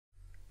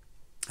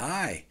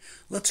Hi,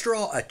 let's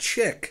draw a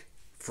chick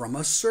from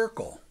a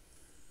circle.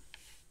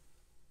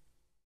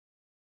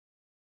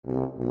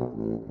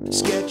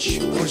 Sketch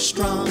or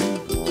strung,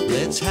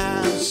 let's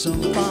have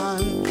some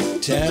fun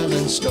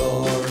telling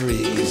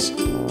stories.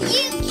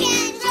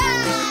 Uke-n-draw!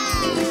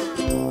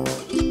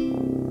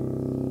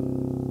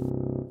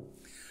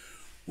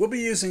 We'll be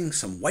using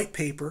some white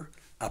paper,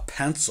 a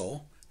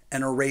pencil,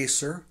 an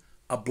eraser,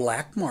 a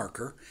black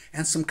marker,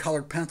 and some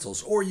colored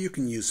pencils, or you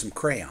can use some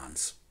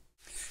crayons.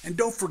 And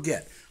don't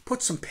forget,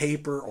 put some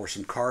paper or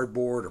some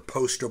cardboard or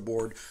poster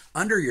board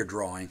under your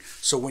drawing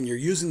so when you're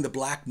using the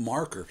black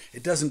marker,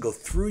 it doesn't go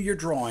through your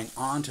drawing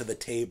onto the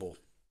table.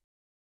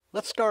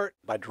 Let's start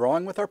by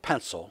drawing with our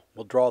pencil.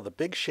 We'll draw the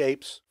big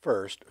shapes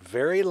first,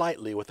 very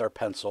lightly with our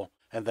pencil,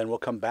 and then we'll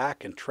come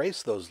back and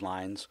trace those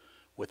lines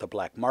with a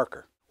black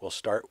marker. We'll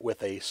start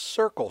with a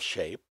circle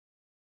shape,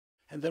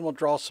 and then we'll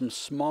draw some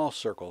small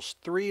circles,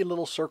 3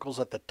 little circles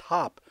at the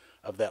top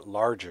of that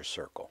larger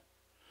circle.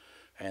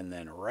 And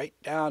then right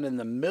down in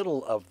the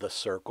middle of the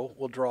circle,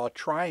 we'll draw a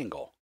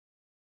triangle.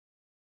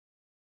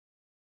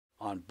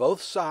 On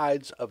both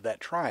sides of that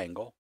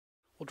triangle,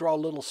 we'll draw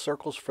little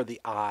circles for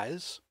the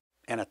eyes.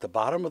 And at the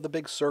bottom of the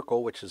big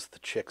circle, which is the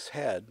chick's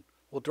head,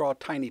 we'll draw a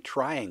tiny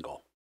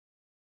triangle.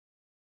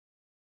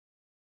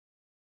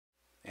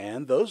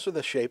 And those are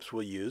the shapes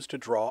we'll use to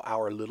draw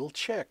our little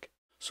chick.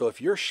 So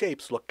if your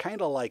shapes look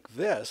kind of like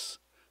this,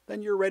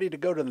 then you're ready to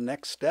go to the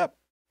next step.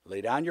 Lay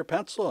down your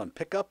pencil and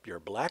pick up your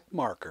black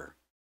marker.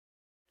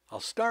 I'll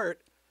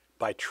start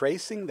by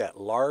tracing that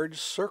large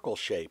circle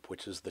shape,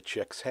 which is the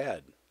chick's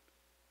head.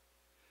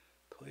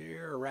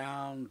 Clear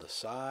around the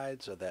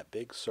sides of that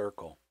big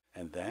circle.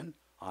 And then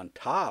on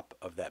top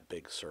of that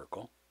big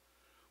circle,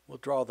 we'll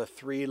draw the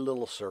 3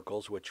 little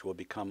circles, which will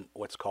become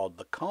what's called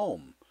the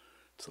comb.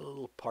 It's a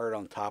little part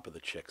on top of the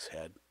chick's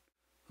head.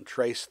 And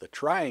trace the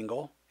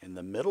triangle in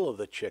the middle of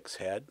the chick's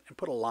head and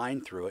put a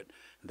line through it.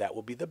 That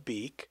will be the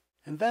beak.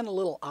 And then a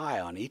little eye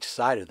on each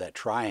side of that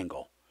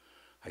triangle.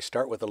 I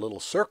start with a little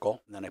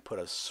circle, and then I put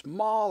a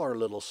smaller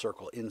little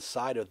circle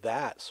inside of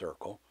that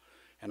circle,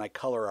 and I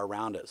color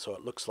around it so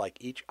it looks like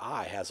each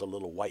eye has a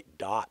little white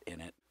dot in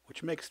it,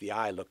 which makes the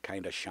eye look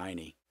kind of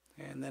shiny.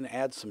 And then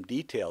add some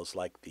details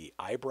like the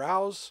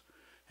eyebrows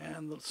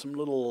and some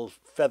little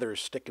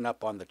feathers sticking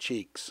up on the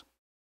cheeks.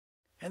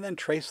 And then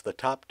trace the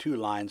top 2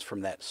 lines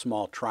from that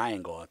small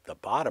triangle at the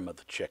bottom of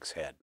the chick's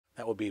head.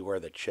 That will be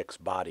where the chick's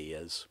body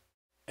is.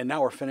 And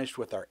now we're finished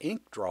with our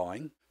ink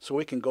drawing, so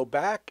we can go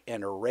back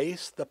and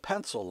erase the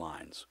pencil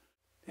lines.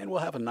 And we'll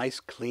have a nice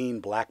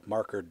clean black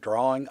marker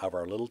drawing of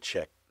our little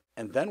chick.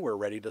 And then we're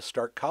ready to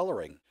start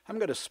coloring. I'm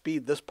going to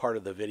speed this part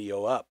of the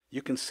video up.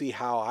 You can see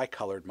how I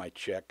colored my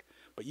chick,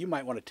 but you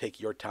might want to take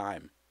your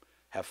time.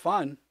 Have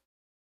fun!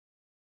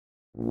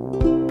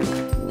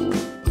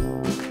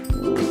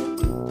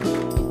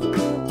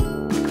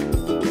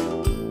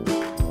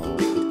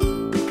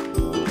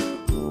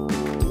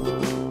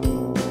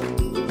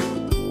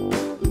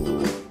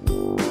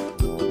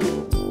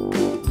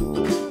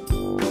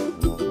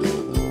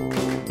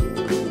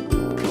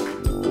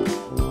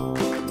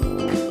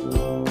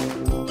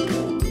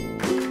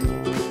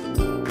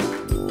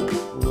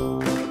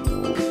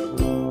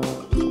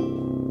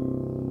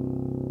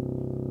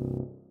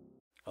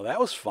 Well, that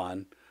was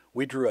fun.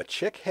 We drew a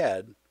chick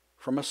head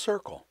from a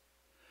circle.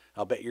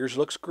 I'll bet yours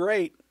looks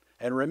great.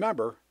 And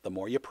remember, the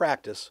more you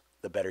practice,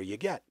 the better you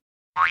get.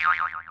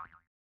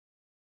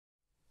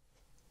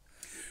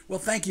 Well,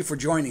 thank you for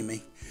joining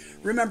me.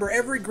 Remember,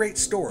 every great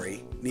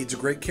story needs a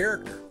great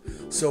character.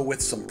 So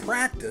with some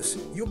practice,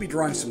 you'll be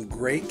drawing some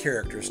great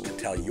characters to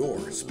tell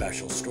your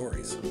special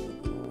stories.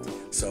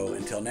 So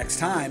until next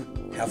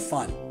time, have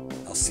fun.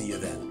 I'll see you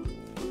then.